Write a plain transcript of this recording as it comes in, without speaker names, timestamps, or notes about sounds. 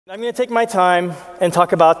I'm going to take my time and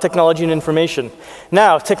talk about technology and information.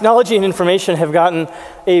 Now, technology and information have gotten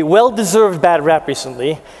a well-deserved bad rap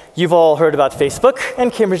recently. You've all heard about Facebook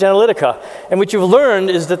and Cambridge Analytica. And what you've learned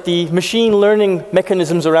is that the machine learning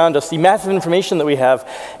mechanisms around us, the massive information that we have,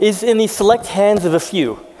 is in the select hands of a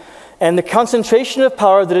few. And the concentration of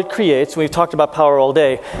power that it creates, and we've talked about power all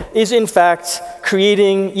day, is in fact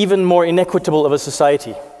creating even more inequitable of a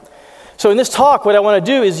society. So in this talk, what I want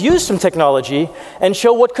to do is use some technology and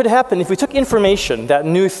show what could happen if we took information, that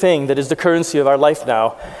new thing that is the currency of our life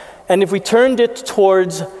now, and if we turned it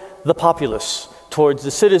towards the populace, towards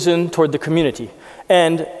the citizen, toward the community,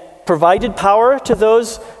 and provided power to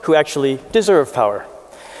those who actually deserve power.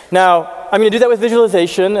 Now, I'm going to do that with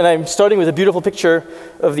visualization, and I'm starting with a beautiful picture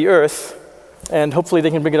of the Earth, and hopefully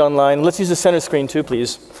they can bring it online. Let's use the center screen too,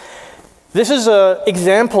 please. This is an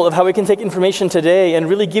example of how we can take information today and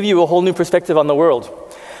really give you a whole new perspective on the world.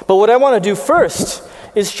 But what I want to do first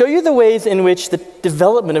is show you the ways in which the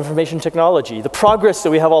development of information technology, the progress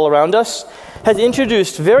that we have all around us, has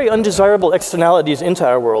introduced very undesirable externalities into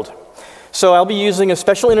our world. So I'll be using a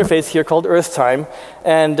special interface here called Earth Time,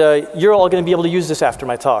 and you're all going to be able to use this after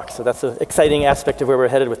my talk. So that's an exciting aspect of where we're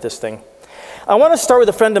headed with this thing. I want to start with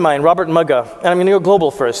a friend of mine, Robert Mugga, and I'm going to go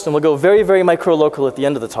global first, and we'll go very, very micro-local at the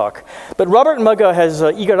end of the talk. But Robert Mugga has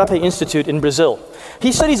Igarape Institute in Brazil.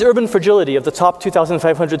 He studies urban fragility of the top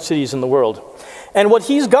 2,500 cities in the world. And what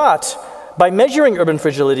he's got by measuring urban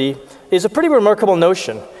fragility is a pretty remarkable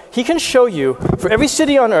notion. He can show you, for every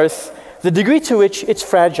city on Earth, the degree to which it's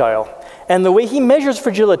fragile. And the way he measures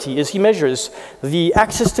fragility is he measures the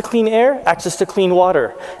access to clean air, access to clean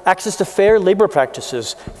water, access to fair labor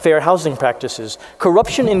practices, fair housing practices,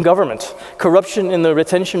 corruption in government, corruption in the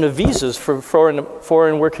retention of visas for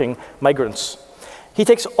foreign working migrants. He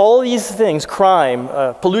takes all these things, crime,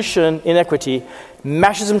 pollution, inequity,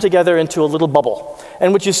 mashes them together into a little bubble.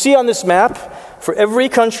 And what you see on this map, for every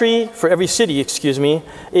country, for every city, excuse me,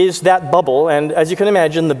 is that bubble. And as you can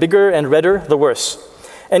imagine, the bigger and redder, the worse.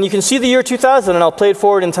 And you can see the year 2000, and I'll play it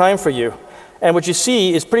forward in time for you. And what you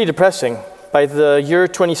see is pretty depressing. By the year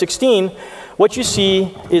 2016, what you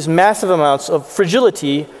see is massive amounts of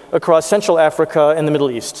fragility across Central Africa and the Middle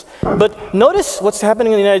East. But notice what's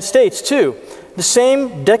happening in the United States, too. The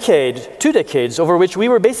same decade, 2 decades, over which we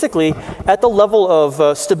were basically at the level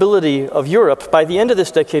of stability of Europe, by the end of this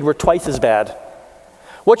decade, we're twice as bad.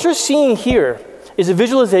 What you're seeing here is a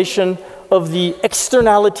visualization of the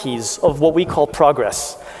externalities of what we call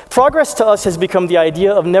progress. Progress to us has become the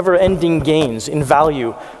idea of never-ending gains in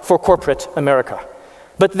value for corporate America.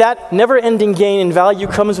 But that never-ending gain in value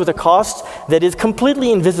comes with a cost that is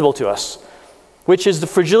completely invisible to us, which is the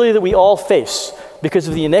fragility that we all face because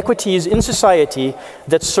of the inequities in society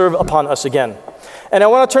that serve upon us again. And I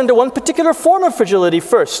want to turn to one particular form of fragility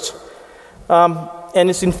first. And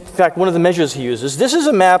it's in fact one of the measures he uses. This is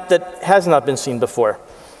a map that has not been seen before.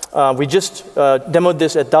 We just demoed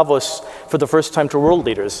this at Davos for the first time to world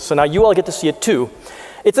leaders. So now you all get to see it too.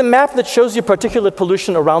 It's a map that shows you particulate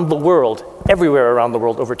pollution around the world, everywhere around the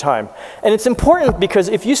world over time. And it's important because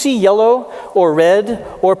if you see yellow or red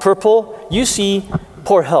or purple, you see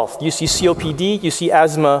poor health. You see COPD, you see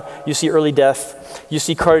asthma, you see early death, you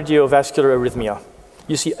see cardiovascular arrhythmia.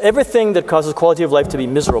 You see everything that causes quality of life to be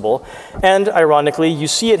miserable. And ironically, you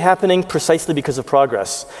see it happening precisely because of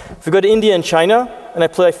progress. If we go to India and China, and I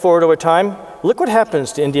play forward over time, look what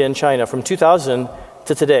happens to India and China from 2000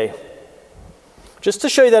 to today. Just to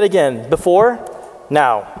show you that again, before,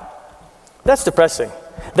 now. That's depressing.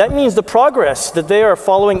 That means the progress that they are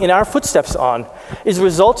following in our footsteps on is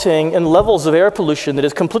resulting in levels of air pollution that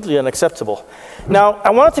is completely unacceptable. Now,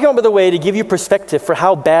 I wanted to come up with a way to give you perspective for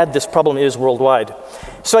how bad this problem is worldwide.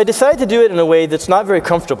 So I decided to do it in a way that's not very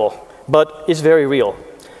comfortable, but is very real.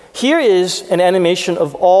 Here is an animation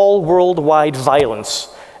of all worldwide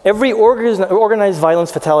violence. Every organized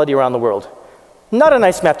violence fatality around the world. Not a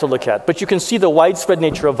nice map to look at, but you can see the widespread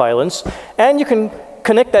nature of violence, and you can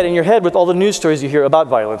connect that in your head with all the news stories you hear about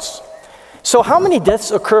violence. So how many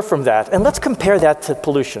deaths occur from that? And let's compare that to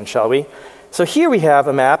pollution, shall we? So here we have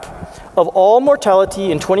a map of all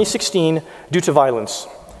mortality in 2016 due to violence.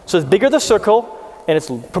 So the bigger the circle, and it's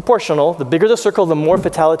proportional, the bigger the circle, the more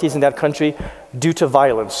fatalities in that country due to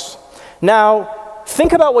violence. Now,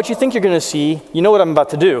 think about what you think you're going to see. You know what I'm about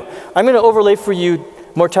to do. I'm going to overlay for you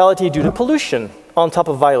mortality due to pollution on top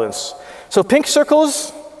of violence. So pink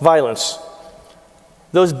circles, violence.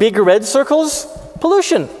 Those big red circles,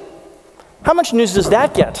 pollution. How much news does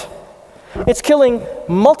that get? It's killing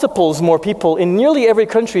multiples more people in nearly every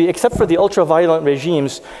country except for the ultra-violent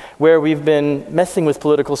regimes where we've been messing with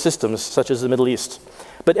political systems, such as the Middle East.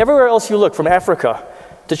 But everywhere else you look, from Africa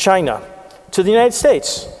to China to the United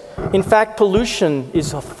States. In fact, pollution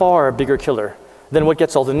is a far bigger killer than what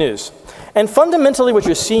gets all the news. And fundamentally what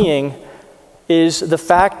you're seeing is the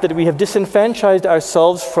fact that we have disenfranchised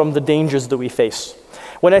ourselves from the dangers that we face.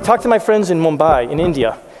 When I talk to my friends in Mumbai, in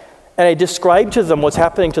India, and I describe to them what's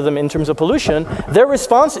happening to them in terms of pollution, their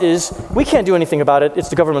response is, we can't do anything about it, it's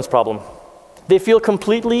the government's problem. They feel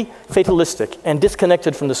completely fatalistic and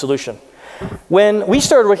disconnected from the solution. When we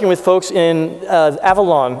started working with folks in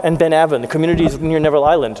Avalon and Ben Avon, the communities near Neville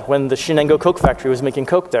Island, when the Shenango Coke factory was making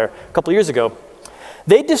Coke there a couple of years ago,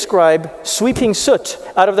 they describe sweeping soot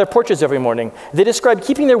out of their porches every morning. They describe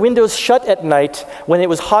keeping their windows shut at night when it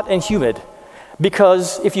was hot and humid,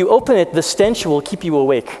 because if you open it, the stench will keep you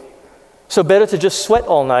awake. So better to just sweat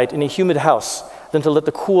all night in a humid house than to let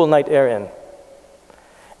the cool night air in.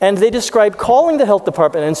 And they describe calling the health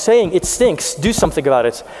department and saying, it stinks, do something about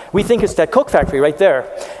it. We think it's that Coke factory right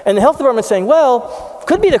there. And the health department saying, well,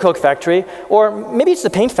 could be the Coke factory, or maybe it's the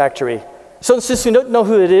paint factory. So since we don't know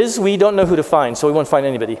who it is, we don't know who to find, so we won't find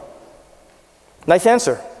anybody. Nice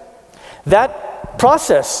answer. That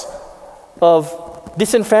process of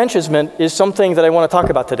disenfranchisement is something that I want to talk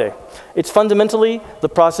about today. It's fundamentally the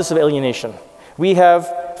process of alienation. We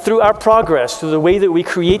have, through our progress, through the way that we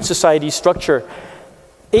create society structure,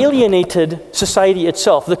 alienated society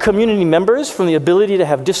itself, the community members, from the ability to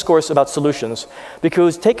have discourse about solutions,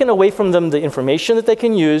 because taken away from them the information that they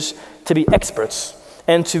can use to be experts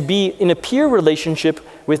and to be in a peer relationship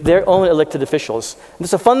with their own elected officials. And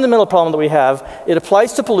it's a fundamental problem that we have. It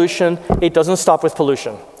applies to pollution. It doesn't stop with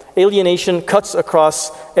pollution. Alienation cuts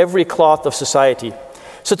across every cloth of society.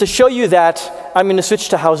 So to show you that, I'm going to switch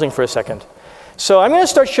to housing for a second. So I'm going to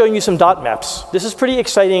start showing you some dot maps. This is pretty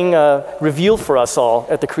exciting reveal for us all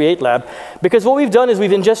at the Create Lab, because what we've done is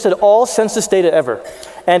we've ingested all census data ever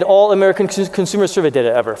and all American consumer survey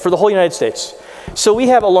data ever for the whole United States. So we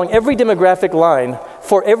have along every demographic line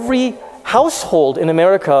for every household in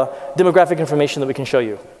America demographic information that we can show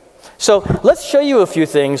you. So let's show you a few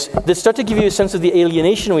things that start to give you a sense of the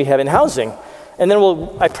alienation we have in housing. And then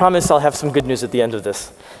I promise I'll have some good news at the end of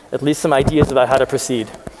this, at least some ideas about how to proceed.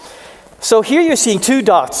 So here you're seeing two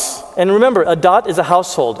dots. And remember, a dot is a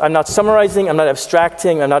household. I'm not summarizing, I'm not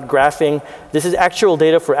abstracting, I'm not graphing. This is actual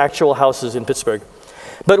data for actual houses in Pittsburgh.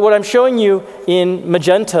 But what I'm showing you in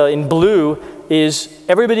magenta, in blue, is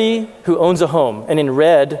everybody who owns a home. And in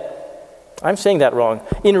red, I'm saying that wrong.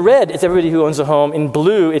 In red, it's everybody who owns a home. In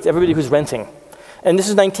blue, it's everybody who's renting. And this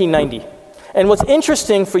is 1990. And what's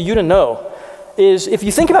interesting for you to know is if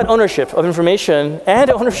you think about ownership of information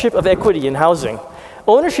and ownership of equity in housing,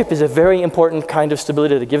 ownership is a very important kind of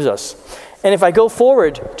stability that it gives us. And if I go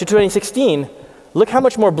forward to 2016, look how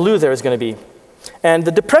much more blue there is going to be. And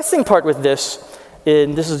the depressing part with this,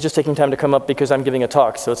 and this is just taking time to come up because I'm giving a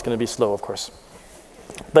talk, so it's going to be slow, of course.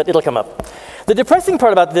 But it'll come up. The depressing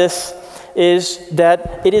part about this is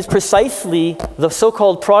that it is precisely the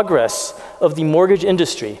so-called progress of the mortgage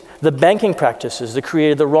industry, the banking practices that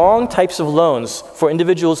created the wrong types of loans for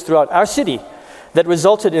individuals throughout our city that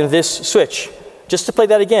resulted in this switch. Just to play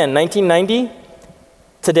that again, 1990,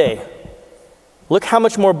 today. Look how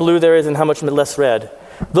much more blue there is and how much less red.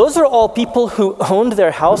 Those are all people who owned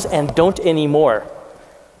their house and don't anymore.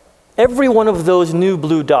 Every one of those new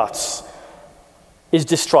blue dots is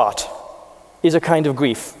distraught, is a kind of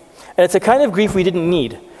grief. And it's a kind of grief we didn't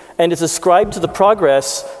need. And it's ascribed to the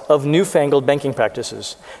progress of newfangled banking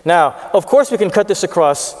practices. Now, of course, we can cut this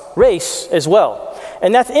across race as well.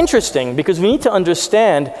 And that's interesting because we need to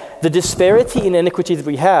understand the disparity and inequity that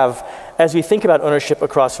we have as we think about ownership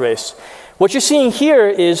across race. What you're seeing here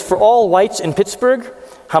is for all whites in Pittsburgh,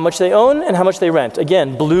 how much they own and how much they rent.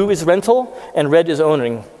 Again, blue is rental and red is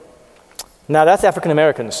owning. Now that's African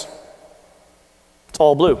Americans. It's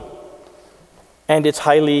all blue. And it's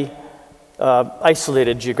highly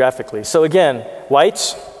isolated geographically. So again,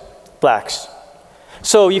 whites, blacks.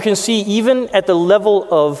 So you can see even at the level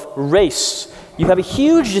of race, you have a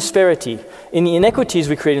huge disparity in the inequities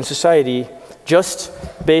we create in society just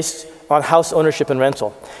based on house ownership and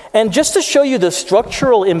rental. And just to show you the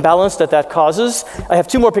structural imbalance that that causes, I have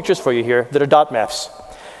two more pictures for you here that are dot maps.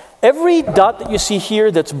 Every dot that you see here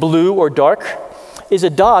that's blue or dark is a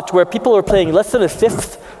dot where people are paying less than a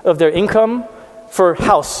fifth of their income for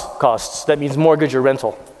house costs. That means mortgage or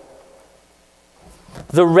rental.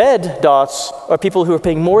 The red dots are people who are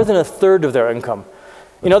paying more than a third of their income.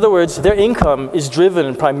 In other words, their income is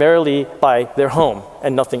driven primarily by their home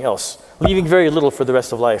and nothing else, leaving very little for the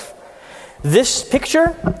rest of life. This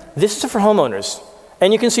picture, this is for homeowners.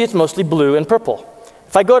 And you can see it's mostly blue and purple.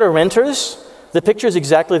 If I go to renters, the picture is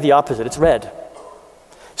exactly the opposite. It's red.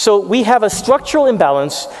 So we have a structural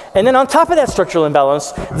imbalance, and then on top of that structural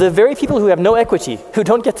imbalance, the very people who have no equity, who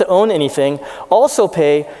don't get to own anything, also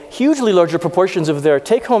pay hugely larger proportions of their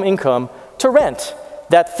take-home income to rent,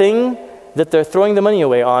 that thing that they're throwing the money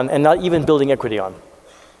away on and not even building equity on.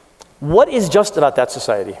 What is just about that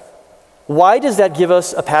society? Why does that give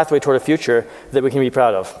us a pathway toward a future that we can be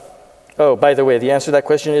proud of? Oh, by the way, the answer to that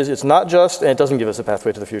question is it's not just, and it doesn't give us a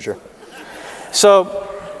pathway to the future. So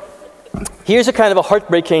here's a kind of a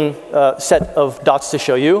heartbreaking set of dots to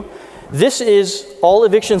show you. This is all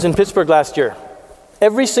evictions in Pittsburgh last year.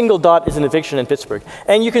 Every single dot is an eviction in Pittsburgh.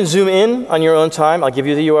 And you can zoom in on your own time. I'll give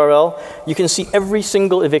you the URL. You can see every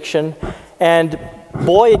single eviction. And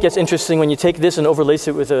boy, it gets interesting when you take this and overlay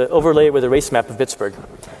it with a race map of Pittsburgh.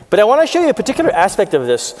 But I want to show you a particular aspect of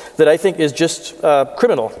this that I think is just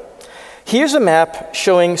criminal. Here's a map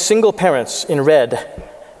showing single parents in red.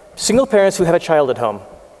 Single parents who have a child at home.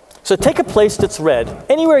 So take a place that's red,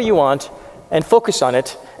 anywhere you want, and focus on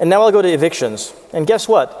it. And now I'll go to evictions. And guess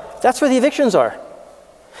what? That's where the evictions are.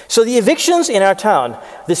 So the evictions in our town,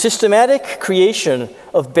 the systematic creation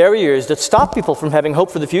of barriers that stop people from having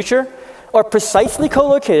hope for the future, are precisely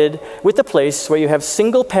co-located with the place where you have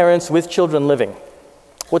single parents with children living.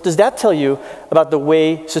 What does that tell you about the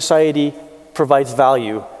way society provides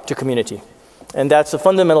value to community? And that's a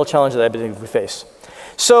fundamental challenge that I believe we face.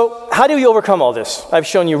 So how do we overcome all this? I've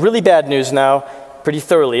shown you really bad news now, pretty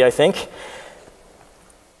thoroughly, I think.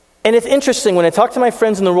 And it's interesting, when I talk to my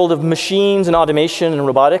friends in the world of machines and automation and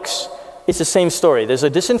robotics, it's the same story. There's a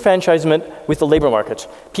disenfranchisement with the labor market.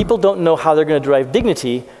 People don't know how they're going to derive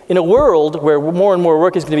dignity in a world where more and more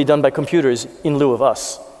work is going to be done by computers in lieu of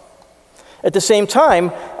us. At the same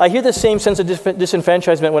time, I hear the same sense of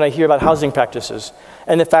disenfranchisement when I hear about housing practices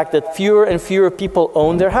and the fact that fewer and fewer people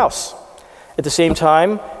own their house. At the same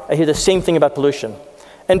time, I hear the same thing about pollution.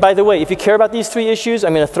 And by the way, if you care about these three issues,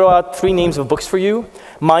 I'm going to throw out 3 names of books for you.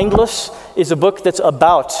 Mindless is a book that's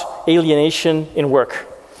about alienation in work.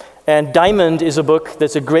 And Diamond is a book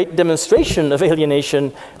that's a great demonstration of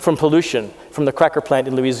alienation from pollution, from the cracker plant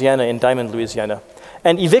in Louisiana, in Diamond, Louisiana.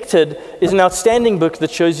 And Evicted is an outstanding book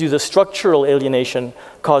that shows you the structural alienation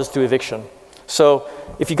caused through eviction. So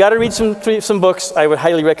if you got to read some books, I would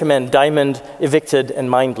highly recommend Diamond, Evicted,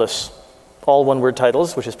 and Mindless. All one-word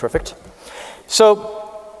titles, which is perfect.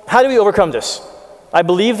 So how do we overcome this? I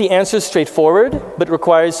believe the answer is straightforward, but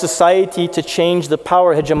requires society to change the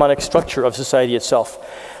power hegemonic structure of society itself.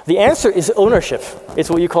 The answer is ownership. It's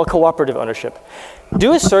what you call cooperative ownership.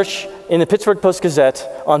 Do a search in the Pittsburgh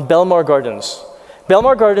Post-Gazette on Belmar Gardens.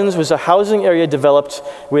 Belmar Gardens was a housing area developed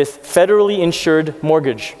with federally insured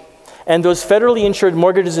mortgage. And those federally insured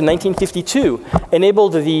mortgages in 1952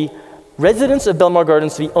 enabled the residents of Belmar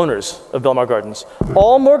Gardens to be owners of Belmar Gardens.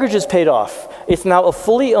 All mortgages paid off. It's now a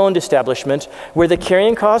fully owned establishment where the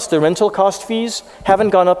carrying costs, the rental cost fees,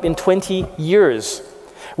 haven't gone up in 20 years.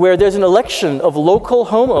 Where there's an election of local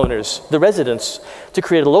homeowners, the residents, to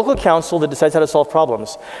create a local council that decides how to solve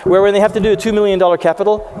problems. Where when they have to do a $2 million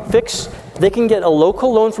capital fix, they can get a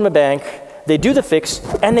local loan from a bank, they do the fix,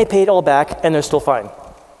 and they pay it all back, and they're still fine.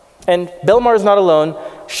 And Belmar is not alone.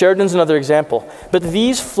 Sheridan's another example. But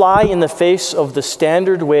these fly in the face of the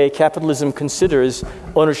standard way capitalism considers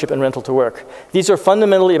ownership and rental to work. These are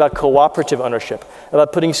fundamentally about cooperative ownership,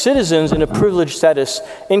 about putting citizens in a privileged status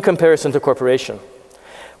in comparison to corporation.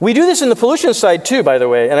 We do this in the pollution side too, by the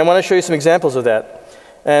way, and I want to show you some examples of that.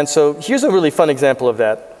 And so here's a really fun example of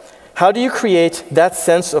that. How do you create that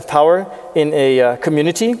sense of power in a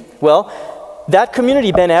community? Well, that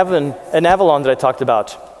community, Ben and Avalon that I talked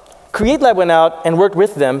about, Create Lab went out and worked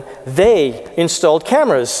with them. They installed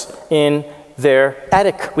cameras in their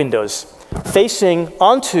attic windows, facing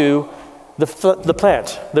onto the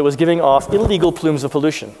plant that was giving off illegal plumes of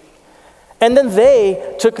pollution. And then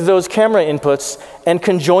they took those camera inputs and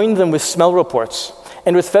conjoined them with smell reports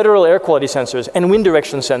and with federal air quality sensors and wind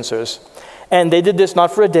direction sensors. And they did this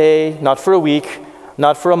not for a day, not for a week,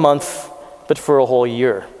 not for a month, but for a whole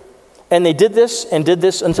year. And they did this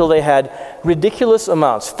until they had ridiculous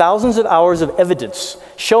amounts, thousands of hours of evidence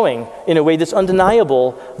showing in a way that's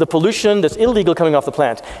undeniable the pollution that's illegal coming off the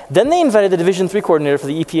plant. Then they invited the Division 3 coordinator for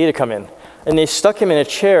the EPA to come in. And they stuck him in a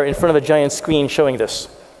chair in front of a giant screen showing this.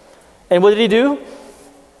 And what did he do?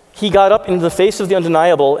 He got up in the face of the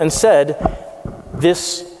undeniable and said,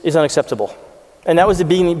 this is unacceptable. And that was the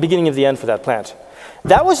beginning of the end for that plant.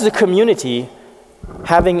 That was the community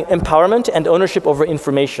having empowerment and ownership over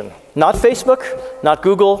information. Not Facebook, not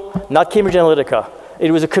Google, not Cambridge Analytica.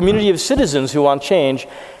 It was a community of citizens who want change,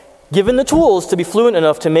 given the tools to be fluent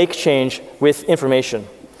enough to make change with information.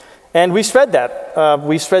 And we spread that.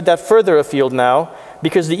 We spread that further afield now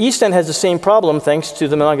because the East End has the same problem thanks to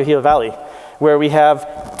the Monongahela Valley, where we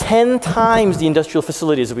have 10 times the industrial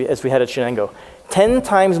facilities as we had at Shenango. 10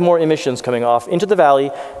 times more emissions coming off into the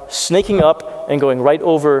valley, snaking up and going right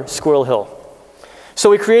over Squirrel Hill. So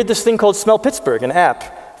we created this thing called Smell Pittsburgh, an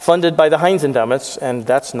app funded by the Heinz Endowments, and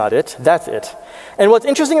that's not it, that's it. And what's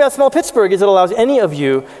interesting about Smell Pittsburgh is it allows any of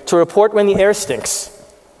you to report when the air stinks.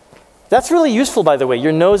 That's really useful, by the way.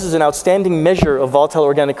 Your nose is an outstanding measure of volatile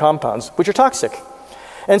organic compounds, which are toxic.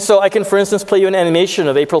 And so I can, for instance, play you an animation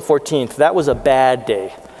of April 14th. That was a bad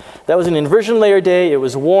day. That was an inversion layer day. It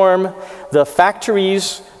was warm. The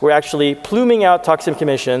factories were actually pluming out toxic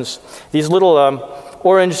emissions. These little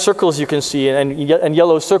orange circles you can see and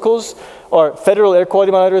yellow circles are federal air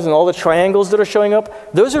quality monitors, and all the triangles that are showing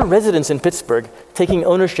up, those are residents in Pittsburgh taking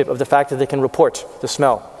ownership of the fact that they can report the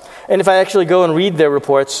smell. And if I actually go and read their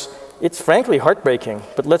reports, it's frankly heartbreaking.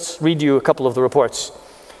 But let's read you a couple of the reports.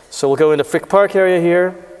 So we'll go into Frick Park area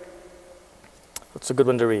here. What's a good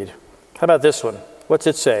one to read? How about this one? What's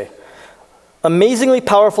it say? Amazingly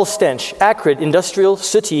powerful stench, acrid, industrial,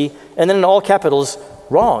 sooty, and then in all capitals,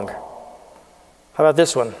 wrong. How about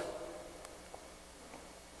this one?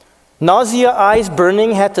 Nausea, eyes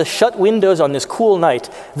burning, had to shut windows on this cool night.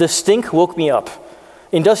 The stink woke me up.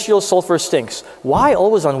 Industrial sulfur stinks. Why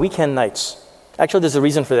always on weekend nights? Actually, there's a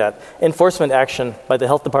reason for that. Enforcement action by the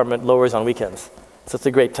health department lowers on weekends. So it's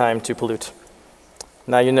a great time to pollute.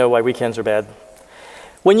 Now you know why weekends are bad.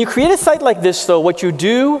 When you create a site like this, though, what you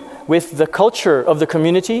do with the culture of the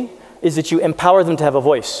community is that you empower them to have a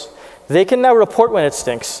voice. They can now report when it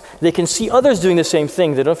stinks. They can see others doing the same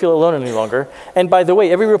thing. They don't feel alone any longer. And by the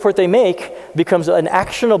way, every report they make becomes an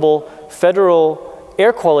actionable federal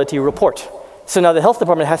air quality report. So now the health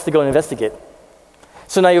department has to go and investigate.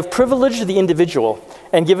 So now you've privileged the individual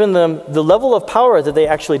and given them the level of power that they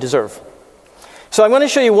actually deserve. So I'm going to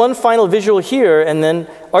show you one final visual here and then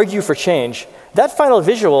argue for change. That final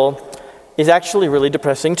visual is actually really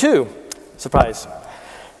depressing too. Surprise.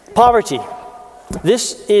 Poverty.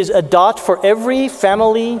 This is a dot for every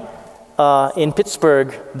family in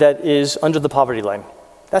Pittsburgh that is under the poverty line.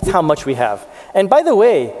 That's how much we have. And by the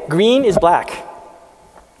way, green is black.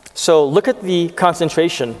 So look at the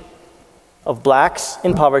concentration of blacks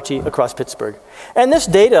in poverty across Pittsburgh. And this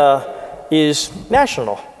data is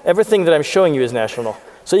national. Everything that I'm showing you is national.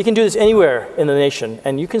 So you can do this anywhere in the nation,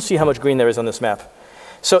 and you can see how much green there is on this map.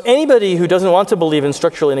 So anybody who doesn't want to believe in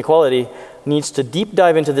structural inequality needs to deep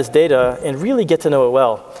dive into this data and really get to know it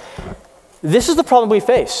well. This is the problem we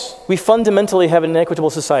face. We fundamentally have an inequitable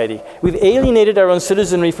society. We've alienated our own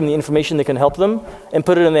citizenry from the information that can help them and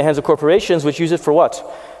put it in the hands of corporations, which use it for what?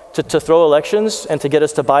 To throw elections and to get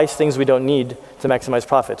us to buy things we don't need to maximize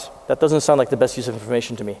profit. That doesn't sound like the best use of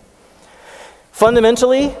information to me.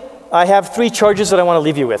 Fundamentally, I have 3 charges that I want to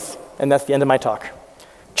leave you with, and that's the end of my talk.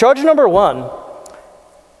 Charge number 1,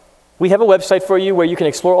 we have a website for you where you can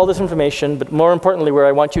explore all this information, but more importantly, where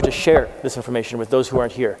I want you to share this information with those who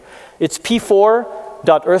aren't here. It's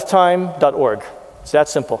p4.earthtime.org. It's that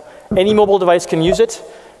simple. Any mobile device can use it.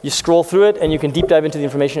 You scroll through it, and you can deep dive into the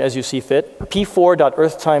information as you see fit.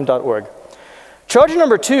 p4.earthtime.org. Charge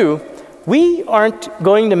number 2, we aren't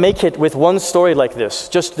going to make it with one story like this,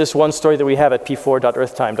 just this one story that we have at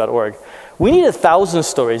p4.earthtime.org. We need 1,000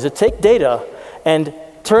 stories that take data and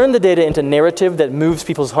turn the data into narrative that moves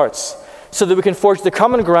people's hearts so that we can forge the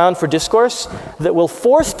common ground for discourse that will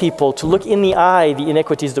force people to look in the eye the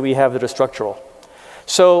inequities that we have that are structural.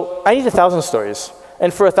 So I need 1,000 stories.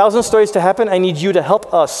 And for 1,000 stories to happen, I need you to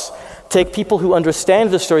help us take people who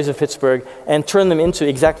understand the stories of Pittsburgh and turn them into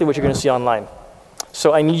exactly what you're going to see online.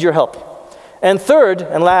 So I need your help. And third,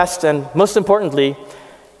 and last, and most importantly,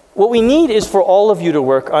 what we need is for all of you to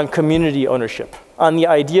work on community ownership, on the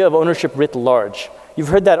idea of ownership writ large. You've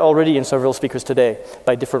heard that already in several speakers today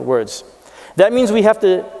by different words. That means we have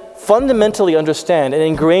to fundamentally understand and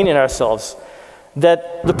ingrain in ourselves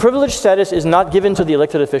that the privileged status is not given to the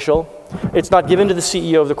elected official, it's not given to the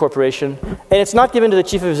CEO of the corporation, and it's not given to the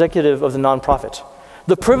chief executive of the nonprofit.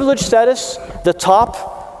 The privileged status, the top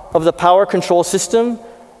of the power control system,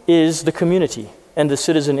 is the community and the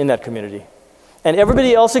citizen in that community. And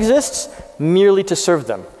everybody else exists merely to serve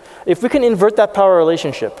them. If we can invert that power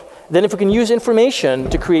relationship, then if we can use information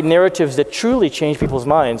to create narratives that truly change people's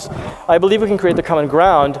minds, I believe we can create the common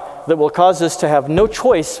ground that will cause us to have no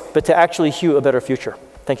choice but to actually hew a better future.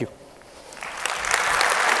 Thank you.